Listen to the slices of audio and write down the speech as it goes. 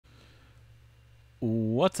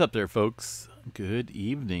What's up there, folks? Good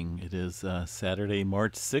evening. It is Saturday,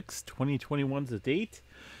 March 6th, 2021 is the date.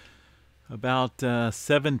 About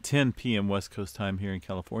 7:10 p.m. West Coast time here in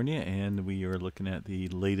California, and we are looking at the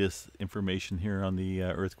latest information here on the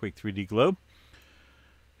Earthquake 3D globe.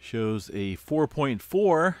 Shows a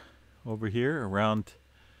 4.4 over here around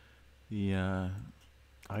the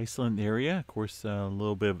Iceland area. Of course, a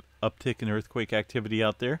little bit of uptick in earthquake activity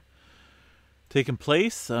out there taking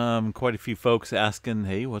place. Quite a few folks asking,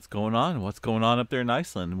 hey, what's going on? What's going on up there in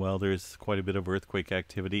Iceland? Well, there's quite a bit of earthquake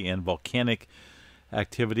activity and volcanic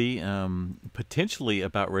activity potentially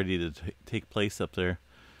about ready to take place up there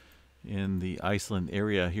in the Iceland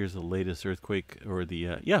area. Here's the latest earthquake, or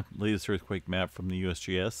the latest earthquake map from the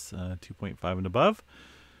USGS, 2.5 and above,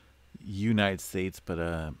 United States,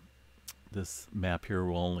 but this map here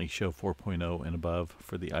will only show 4.0 and above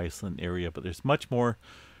for the Iceland area, but there's much more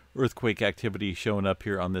earthquake activity showing up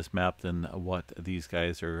here on this map than what these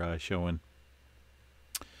guys are showing.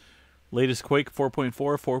 Latest quake 4.4,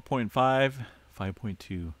 4.5,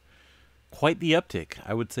 5.2. Quite the uptick.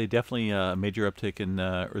 I would say definitely a major uptick in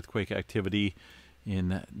earthquake activity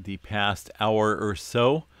in the past hour or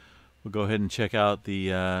so. We'll go ahead and check out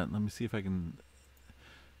the, let me see if I can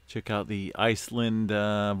check out the Iceland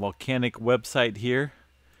volcanic website here.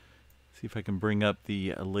 See if I can bring up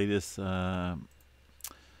the latest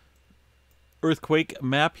earthquake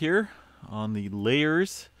map here on the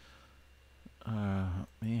layers.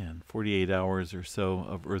 Man, 48 hours or so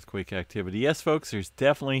of earthquake activity. Yes, folks, there's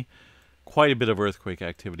definitely quite a bit of earthquake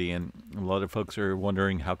activity, and a lot of folks are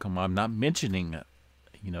wondering how come I'm not mentioning it.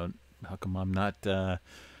 How come I'm not, I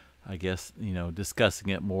guess, discussing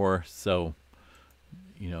it more so,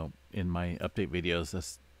 in my update videos.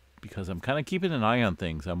 That's because I'm kind of keeping an eye on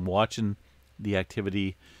things. I'm watching the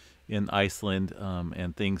activity in Iceland,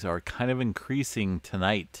 and things are kind of increasing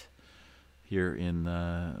tonight here in,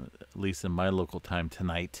 at least in my local time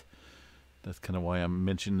tonight. That's kind of why I'm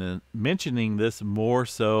mentioning this more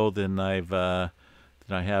so than I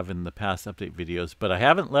have in the past update videos. But I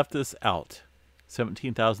haven't left this out.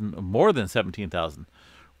 17,000, more than 17,000.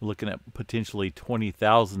 We're looking at potentially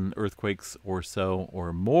 20,000 earthquakes or so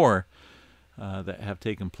or more that have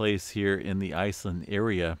taken place here in the Iceland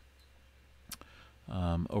area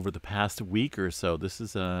over the past week or so. This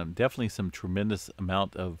is definitely some tremendous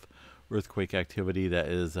amount of earthquake activity that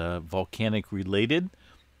is volcanic related.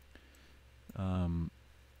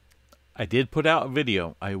 I did put out a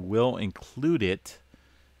video. I will include it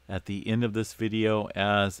at the end of this video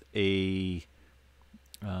as a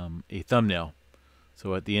thumbnail.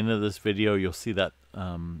 So at the end of this video, you'll see that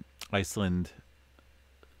Iceland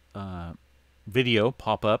video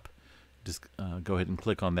pop up. Just go ahead and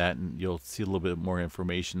click on that, and you'll see a little bit more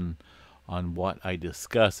information on what I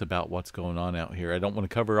discuss about what's going on out here. I don't want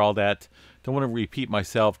to cover all that. Don't want to repeat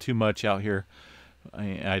myself too much out here.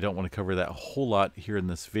 I don't want to cover that a whole lot here in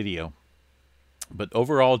this video. But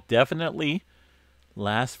overall, definitely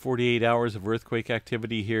last 48 hours of earthquake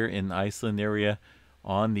activity here in the Iceland area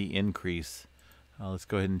on the increase. Let's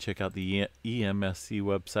go ahead and check out the EMSC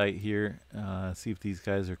website here. See if these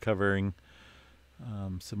guys are covering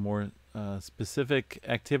some more specific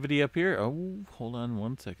activity up here. Oh, hold on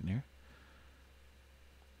one second here.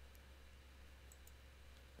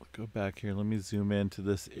 Go back here. Let me zoom into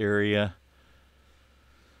this area.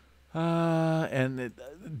 And it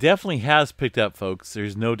definitely has picked up, folks.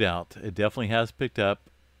 There's no doubt. It definitely has picked up.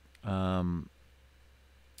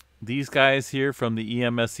 These guys here from the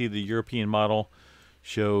EMSC, the European model,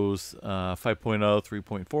 shows 5.0,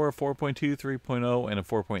 3.4, 4.2, 3.0, and a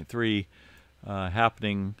 4.3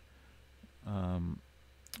 happening.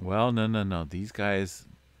 Well, no. These guys,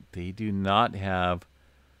 they do not have.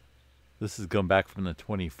 This is going back from the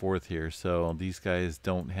 24th here, so these guys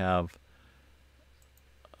don't have.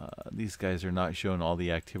 These guys are not showing all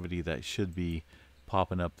the activity that should be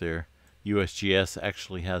popping up there. USGS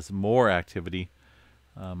actually has more activity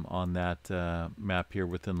on that map here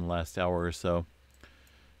within the last hour or so.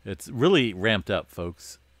 It's really ramped up,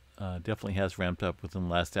 folks. Definitely has ramped up within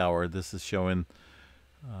the last hour. This is showing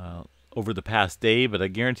over the past day, but I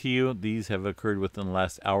guarantee you these have occurred within the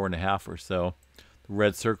last hour and a half or so. The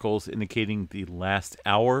red circles indicating the last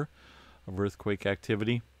hour of earthquake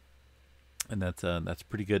activity. And that's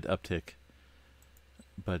pretty good uptick.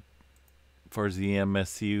 But as far as the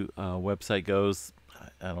EMSC website goes,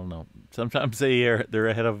 I don't know. Sometimes they're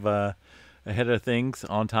ahead of things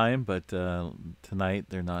on time, but tonight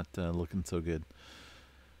they're not looking so good.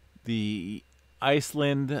 The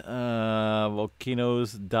Iceland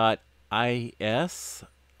volcanoes.is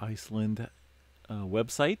Iceland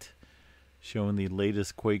website showing the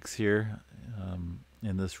latest quakes here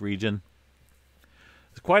in this region.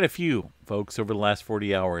 There's quite a few, folks, over the last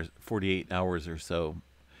 48 hours or so.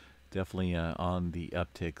 Definitely on the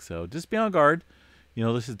uptick. So just be on guard. You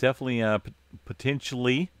know, this is definitely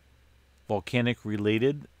potentially volcanic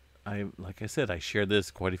related. Like I said, I shared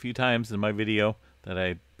this quite a few times in my video that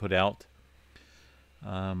I put out.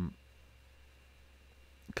 A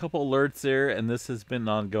couple alerts there, and this has been an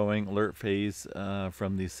ongoing alert phase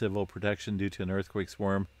from the civil protection due to an earthquake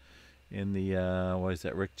swarm in the what is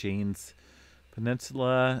that, Rick James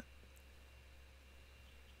Peninsula.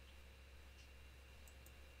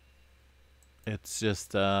 It's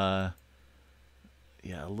just yeah,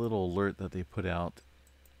 a little alert that they put out,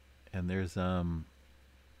 and there's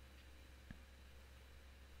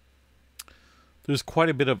quite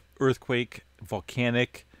a bit of earthquake,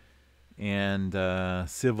 volcanic, and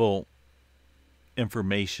civil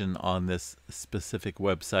information on this specific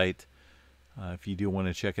website. If you do want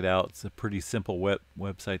to check it out, it's a pretty simple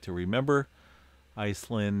website to remember.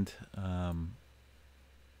 Iceland. Okay,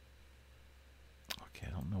 I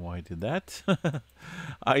don't know why I did that.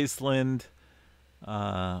 Iceland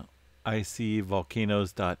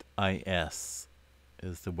icvolcanoes.is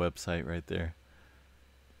is the website right there.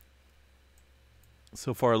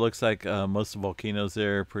 So far, it looks like most of the volcanoes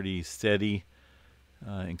there are pretty steady,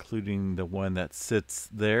 including the one that sits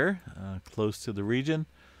there close to the region.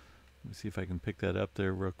 Let me see if I can pick that up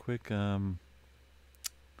there real quick.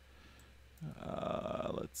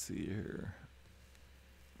 Let's see here.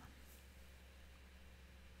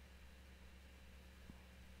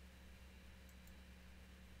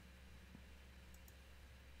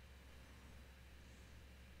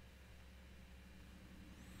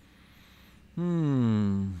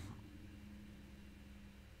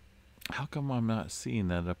 How come I'm not seeing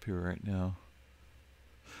that up here right now?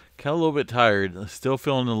 Kind of a little bit tired. Still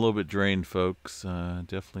feeling a little bit drained, folks.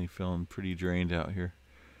 Definitely feeling pretty drained out here.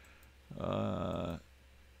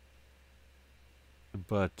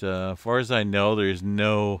 But as far as I know, there's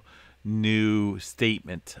no new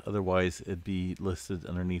statement. Otherwise, it'd be listed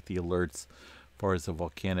underneath the alerts as far as the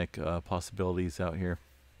volcanic possibilities out here.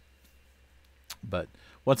 But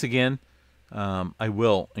once again, I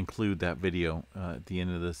will include that video at the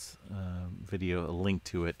end of this video, a link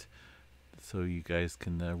to it, so you guys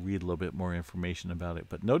can read a little bit more information about it.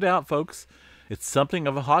 But no doubt, folks, it's something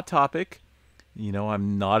of a hot topic. You know,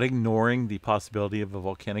 I'm not ignoring the possibility of a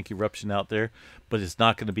volcanic eruption out there, but it's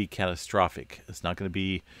not going to be catastrophic. It's not going to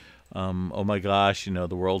be, oh my gosh, you know,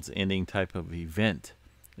 the world's ending type of event.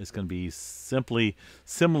 It's going to be simply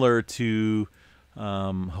similar to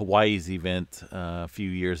Hawaii's event a few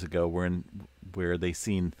years ago, where they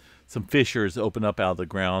seen some fissures open up out of the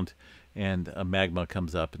ground and magma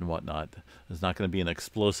comes up and whatnot. There's not going to be an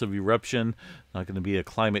explosive eruption, not going to be a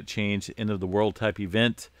climate change, end of the world type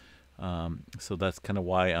event. So that's kind of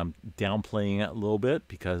why I'm downplaying it a little bit,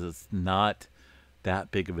 because it's not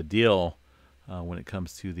that big of a deal when it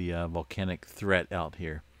comes to the volcanic threat out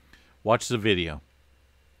here. Watch the video.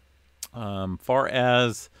 Far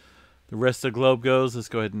as the rest of the globe goes, let's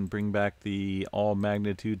go ahead and bring back the all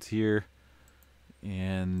magnitudes here.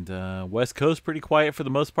 And West Coast pretty quiet for the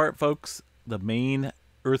most part, folks. The main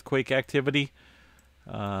earthquake activity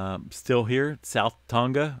still here, South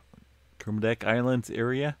Tonga, Kermadec Islands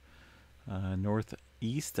area,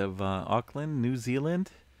 northeast of Auckland, New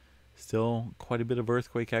Zealand. Still quite a bit of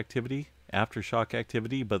earthquake activity, aftershock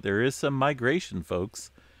activity, but there is some migration,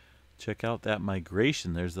 folks. Check out that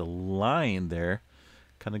migration. There's a line there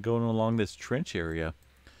kind of going along this trench area.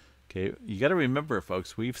 Okay, you got to remember,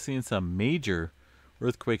 folks, we've seen some major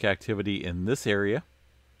earthquake activity in this area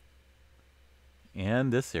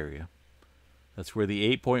and this area. That's where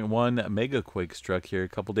the 8.1 megaquake struck here a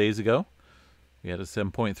couple days ago. We had a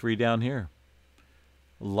 7.3 down here.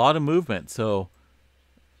 A lot of movement. So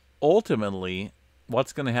ultimately,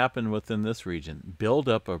 what's going to happen within this region? Build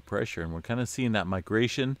up of pressure, and we're kind of seeing that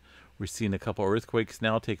migration. We're seeing a couple earthquakes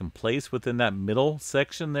now taking place within that middle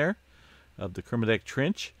section there of the Kermadec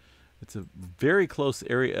Trench. It's a very close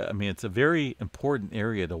area. I mean, it's a very important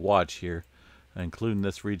area to watch here, including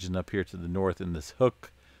this region up here to the north in this hook,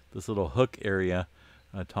 this little hook area,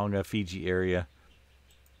 Tonga, Fiji area.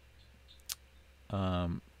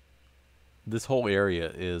 This whole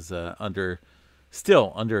area is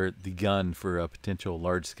still under the gun for a potential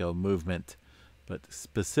large-scale movement, but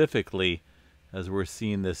specifically as we're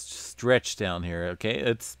seeing this stretch down here.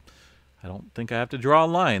 Okay, I don't think I have to draw a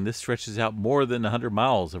line. This stretches out more than 100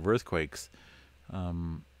 miles of earthquakes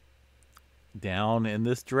down in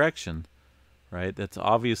this direction, right? That's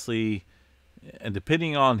obviously, and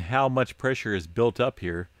depending on how much pressure is built up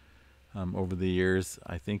here over the years,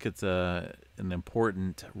 I think it's an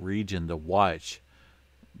important region to watch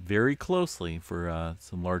very closely for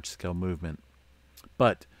some large-scale movement.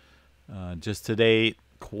 But just today,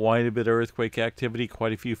 quite a bit of earthquake activity,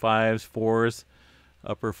 quite a few 5s, 4s,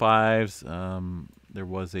 upper 5s. There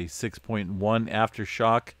was a 6.1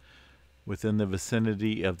 aftershock within the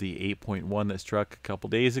vicinity of the 8.1 that struck a couple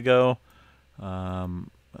days ago.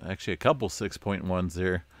 Actually, a couple 6.1s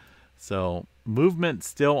there. So movement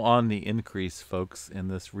still on the increase, folks, in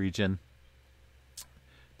this region.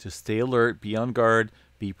 Just stay alert, be on guard,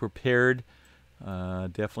 be prepared.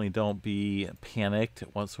 Definitely don't be panicked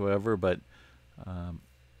whatsoever, but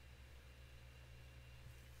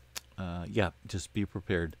yeah, just be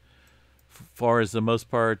prepared. Far as the most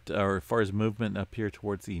part, or as far as movement up here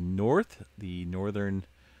towards the north, the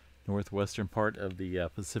northwestern part of the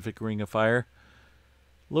Pacific Ring of Fire.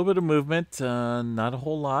 A little bit of movement, not a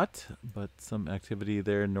whole lot, but some activity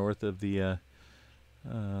there north of the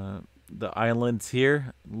islands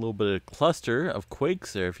here. A little bit of cluster of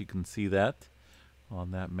quakes there, if you can see that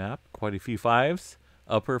on that map. Quite a few 5s,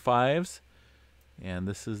 upper 5s, and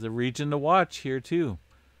this is the region to watch here too.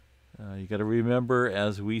 You got to remember,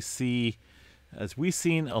 as we've seen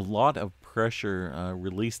a lot of pressure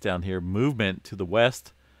released down here, movement to the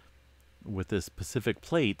west with this Pacific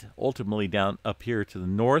plate, ultimately down up here to the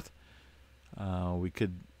north. We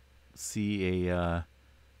could see a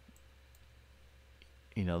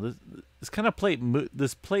this kind of plate.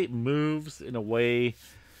 This plate moves in a way.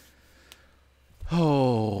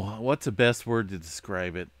 Oh, what's the best word to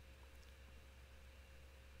describe it?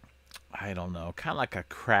 I don't know, kind of like a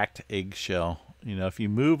cracked eggshell. If you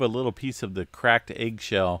move a little piece of the cracked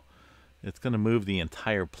eggshell, it's going to move the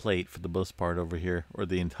entire plate for the most part over here, or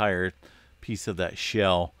the entire piece of that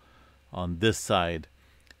shell on this side.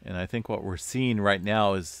 And I think what we're seeing right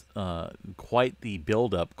now is quite the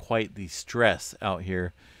buildup, quite the stress out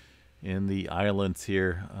here in the islands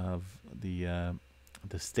here of the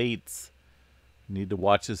states. Need to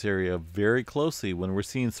watch this area very closely. When we're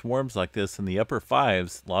seeing swarms like this in the upper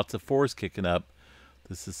 5s, lots of 4s kicking up,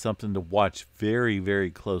 this is something to watch very, very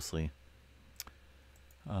closely.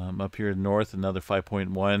 Up here north, another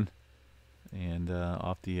 5.1, and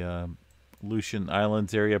off the Aleutian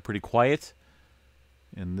Islands area, pretty quiet.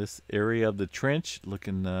 In this area of the trench,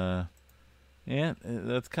 looking, yeah,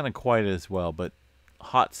 that's kind of quiet as well, but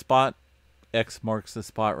hot spot, X marks the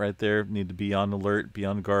spot right there. Need to be on alert, be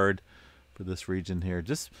on guard for this region here.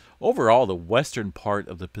 Just overall, the western part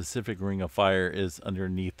of the Pacific Ring of Fire is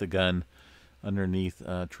underneath the gun, underneath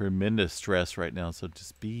tremendous stress right now. So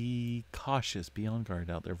just be cautious, be on guard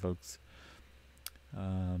out there, folks.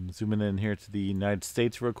 Zooming in here to the United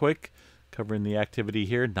States real quick, covering the activity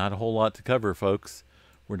here. Not a whole lot to cover, folks.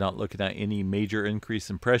 We're not looking at any major increase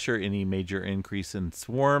in pressure, any major increase in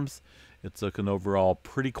swarms. It's looking overall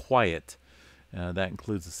pretty quiet. That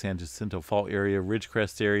includes the San Jacinto Fault area,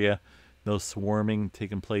 Ridgecrest area. No swarming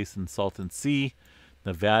taking place in Salton Sea.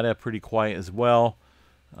 Nevada, pretty quiet as well.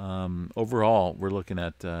 Overall, we're looking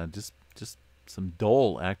at just some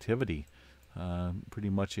dull activity. Pretty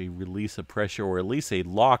much a release of pressure, or at least a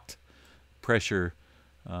locked pressure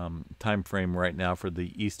time frame right now for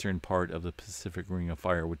the eastern part of the Pacific Ring of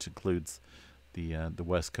Fire, which includes the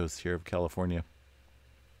west coast here of California.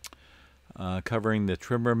 Covering the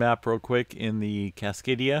tremor map real quick in the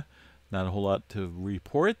Cascadia. Not a whole lot to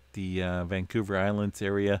report. The Vancouver Islands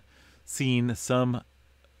area seeing some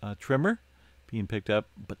tremor being picked up,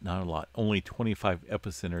 but not a lot. Only 25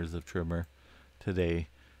 epicenters of tremor today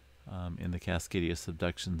in the Cascadia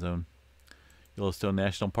subduction zone. Yellowstone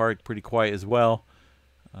National Park, pretty quiet as well.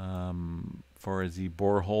 Far as the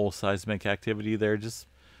borehole seismic activity there, just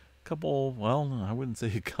a couple, well, I wouldn't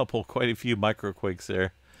say a couple, quite a few microquakes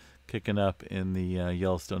there kicking up in the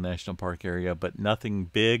Yellowstone National Park area, but nothing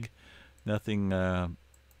big, nothing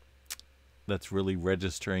that's really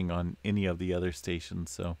registering on any of the other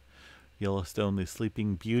stations. So Yellowstone, the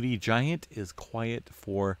Sleeping Beauty Giant, is quiet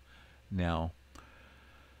for now.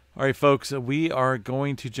 All right, folks, we are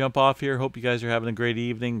going to jump off here. Hope you guys are having a great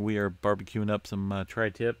evening. We are barbecuing up some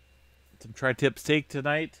tri-tip steak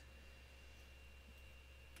tonight.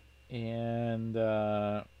 And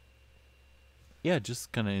yeah,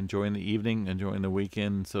 just kind of enjoying the evening, enjoying the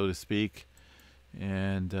weekend, so to speak.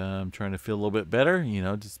 And I'm trying to feel a little bit better,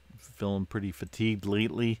 just feeling pretty fatigued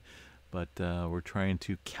lately. But we're trying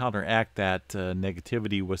to counteract that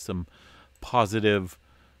negativity with some positive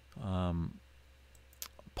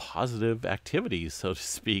activities, so to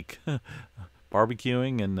speak.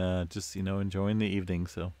 Barbecuing and just, enjoying the evening.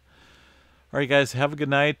 So, all right, guys, have a good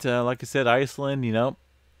night. Like I said, Iceland,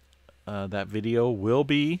 that video will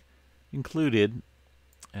be included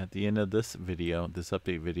at the end of this video, this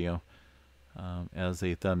update video, as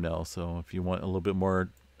a thumbnail. So if you want a little bit more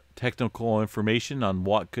technical information on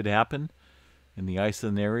what could happen in the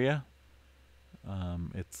Iceland area,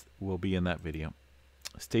 will be in that video.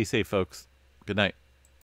 Stay safe, folks. Good night.